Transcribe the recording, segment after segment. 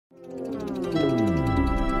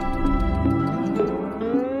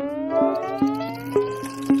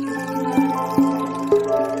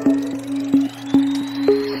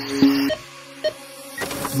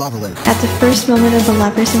At the first moment of a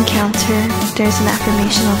lover's encounter, there's an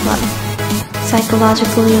affirmation of love.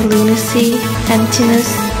 Psychologically, lunacy,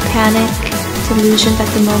 emptiness, panic, delusion that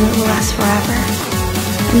the moment will last forever.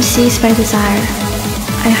 I'm seized by desire.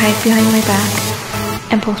 I hide behind my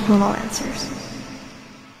back and postpone all answers.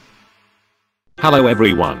 Hello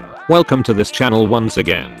everyone, welcome to this channel once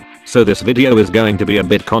again. So this video is going to be a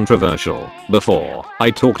bit controversial. Before, I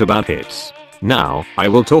talked about hits. Now, I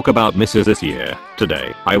will talk about misses this year.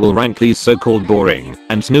 Today, I will rank these so-called boring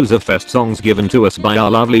and snoozer-fest songs given to us by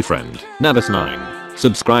our lovely friend, Navis9.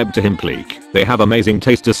 Subscribe to him please. They have amazing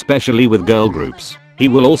taste, especially with girl groups. He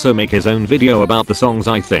will also make his own video about the songs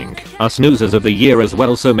I think are snoozers of the year as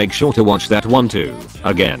well, so make sure to watch that one too.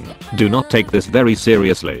 Again, do not take this very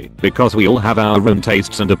seriously, because we all have our own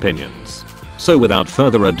tastes and opinions. So without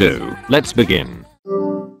further ado, let's begin.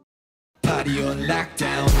 Party on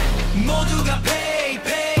lockdown. 모두가 pay,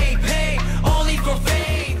 pay, pay, only for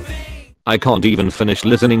fame. I can't even finish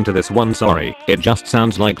listening to this one, sorry. It just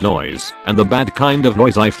sounds like noise, and the bad kind of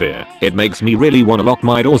noise I fear. It makes me really wanna lock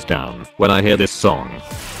my doors down when I hear this song.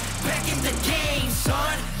 Back in the game,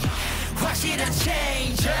 son. 확실한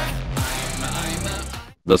change.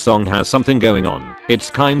 The song has something going on. It's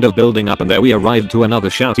kind of building up and there we arrive to another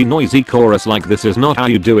shouty noisy chorus like this is not how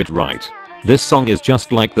you do it right. This song is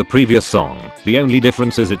just like the previous song, the only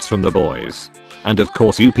difference is it's from the boys. And of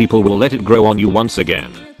course you people will let it grow on you once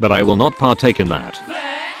again, but I will not partake in that.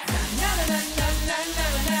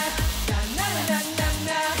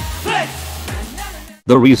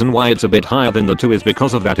 The reason why it's a bit higher than the 2 is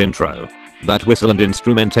because of that intro. That whistle and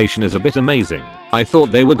instrumentation is a bit amazing. I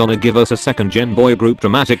thought they were gonna give us a second gen boy group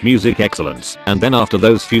dramatic music excellence, and then after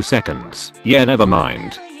those few seconds, yeah, never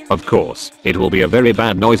mind. Of course, it will be a very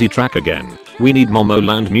bad noisy track again. We need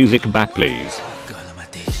Momoland music back please.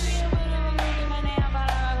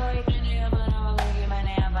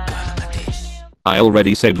 I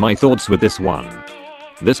already said my thoughts with this one.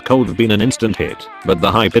 This could have been an instant hit, but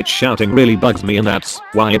the high pitch shouting really bugs me and that's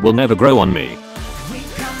why it will never grow on me.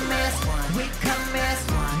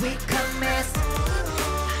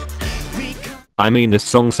 I mean this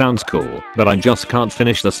song sounds cool, but I just can't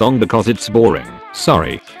finish the song because it's boring.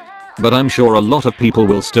 Sorry. But I'm sure a lot of people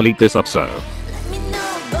will still eat this up so.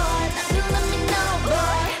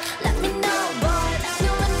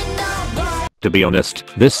 To be honest,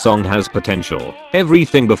 this song has potential.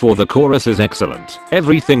 Everything before the chorus is excellent.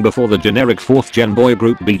 Everything before the generic 4th gen boy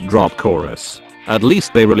group beat drop chorus. At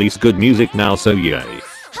least they release good music now, so yay.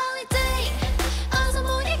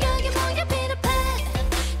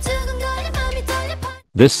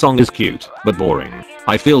 This song is cute, but boring.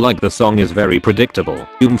 I feel like the song is very predictable.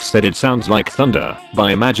 Oomph said it sounds like Thunder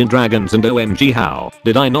by Imagine Dragons and OMG how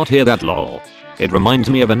did I not hear that lol. It reminds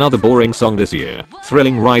me of another boring song this year,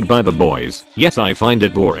 Thrilling Ride by the Boys. Yes, I find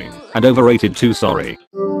it boring and overrated too, sorry.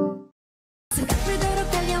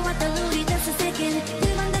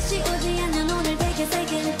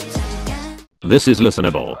 This is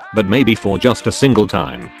listenable, but maybe for just a single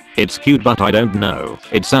time. It's cute but I don't know,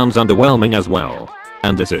 it sounds underwhelming as well.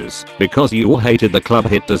 And this is because you all hated the club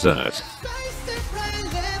hit Dessert.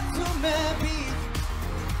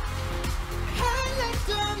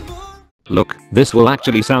 Look, this will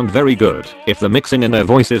actually sound very good if the mixing in their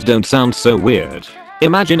voices don't sound so weird.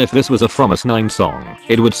 Imagine if this was a From Us 9 song,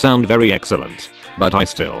 it would sound very excellent. But I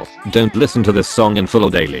still don't listen to this song in full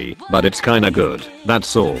daily, but it's kinda good,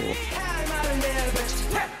 that's all.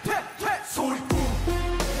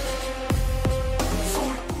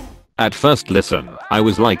 At first listen, I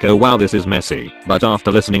was like oh wow this is messy, but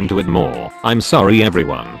after listening to it more, I'm sorry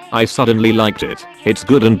everyone, I suddenly liked it. It's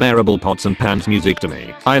good and bearable pots and pans music to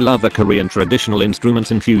me. I love the Korean traditional instruments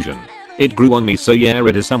infusion. It grew on me so yeah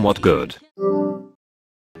it is somewhat good.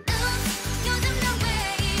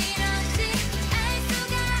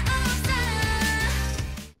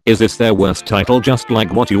 Is this their worst title just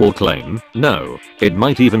like what you all claim? No, it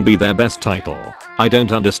might even be their best title. I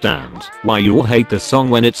don't understand why you all hate this song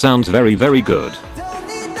when it sounds very very good.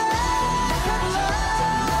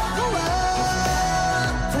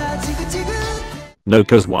 No,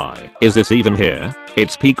 cause why is this even here?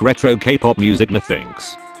 It's peak retro K-pop music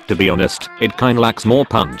methinks. To be honest, it kinda lacks more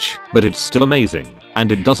punch, but it's still amazing,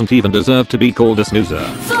 and it doesn't even deserve to be called a snoozer.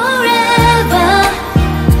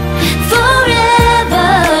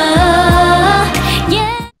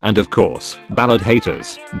 And of course, ballad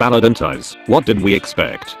haters, balladantas, what did we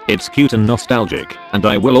expect? It's cute and nostalgic, and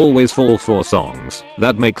I will always fall for songs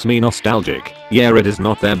that makes me nostalgic. Yeah, it is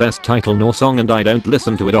not their best title nor song and I don't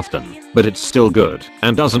listen to it often, but it's still good,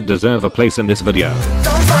 and doesn't deserve a place in this video.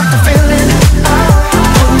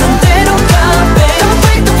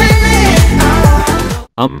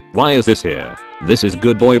 Why is this here? This is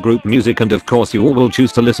good boy group music, and of course you all will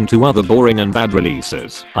choose to listen to other boring and bad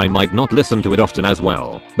releases. I might not listen to it often as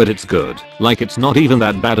well, but it's good. Like, it's not even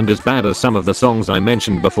that bad and as bad as some of the songs I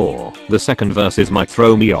mentioned before. The second verses might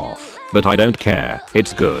throw me off, but I don't care.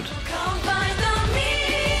 It's good.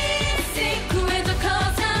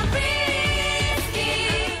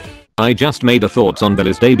 I just made a thoughts on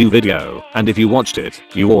Bella's debut video, and if you watched it,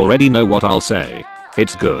 you already know what I'll say.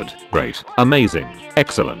 It's good, great, amazing,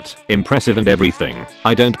 excellent, impressive and everything.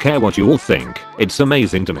 I don't care what you all think, it's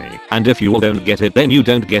amazing to me. And if you all don't get it, then you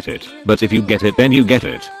don't get it. But if you get it, then you get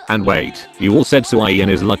it. And wait, you all said Suayin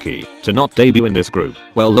is lucky to not debut in this group.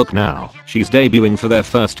 Well, look now, she's debuting for their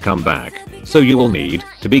first comeback. So you all need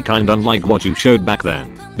to be kind, unlike what you showed back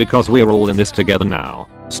then, because we're all in this together now.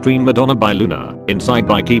 Stream Madonna by Luna, Inside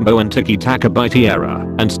by Chemo and Tiki Taka by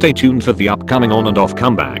Tierra, and stay tuned for the upcoming on and off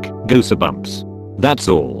comeback, Goosebumps. That's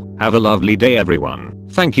all. Have a lovely day everyone.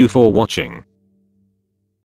 Thank you for watching.